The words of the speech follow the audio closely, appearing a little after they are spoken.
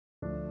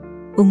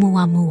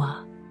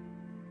Oumuamua,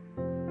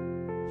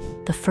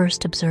 the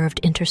first observed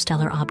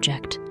interstellar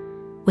object,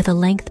 with a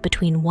length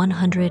between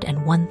 100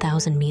 and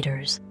 1,000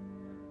 meters.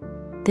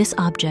 This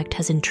object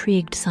has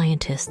intrigued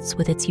scientists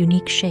with its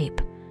unique shape,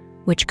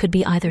 which could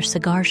be either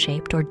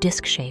cigar-shaped or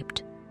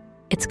disc-shaped.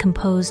 It's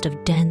composed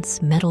of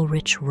dense,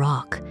 metal-rich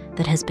rock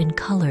that has been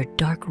colored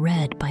dark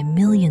red by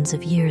millions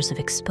of years of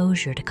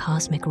exposure to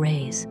cosmic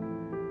rays.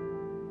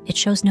 It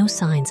shows no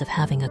signs of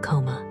having a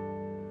coma,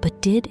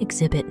 but did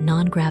exhibit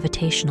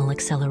non-gravitational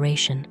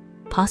acceleration,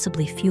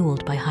 possibly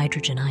fueled by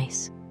hydrogen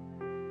ice.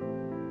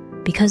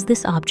 Because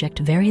this object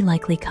very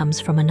likely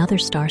comes from another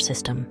star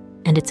system,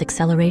 and its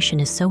acceleration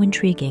is so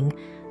intriguing,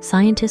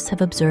 scientists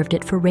have observed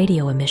it for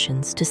radio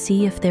emissions to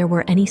see if there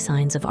were any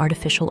signs of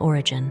artificial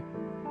origin.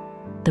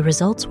 The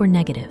results were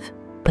negative,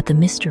 but the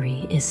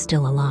mystery is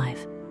still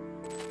alive.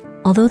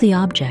 Although the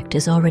object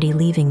is already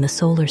leaving the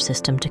solar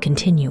system to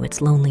continue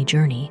its lonely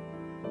journey,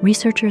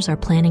 researchers are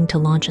planning to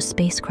launch a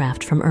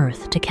spacecraft from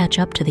Earth to catch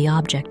up to the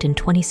object in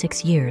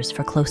 26 years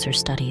for closer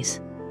studies.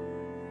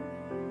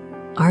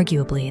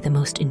 Arguably the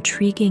most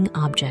intriguing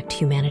object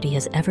humanity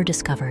has ever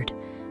discovered,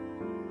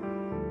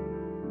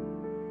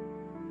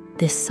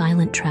 this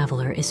silent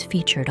traveler is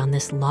featured on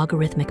this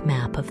logarithmic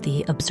map of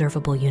the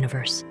observable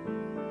universe.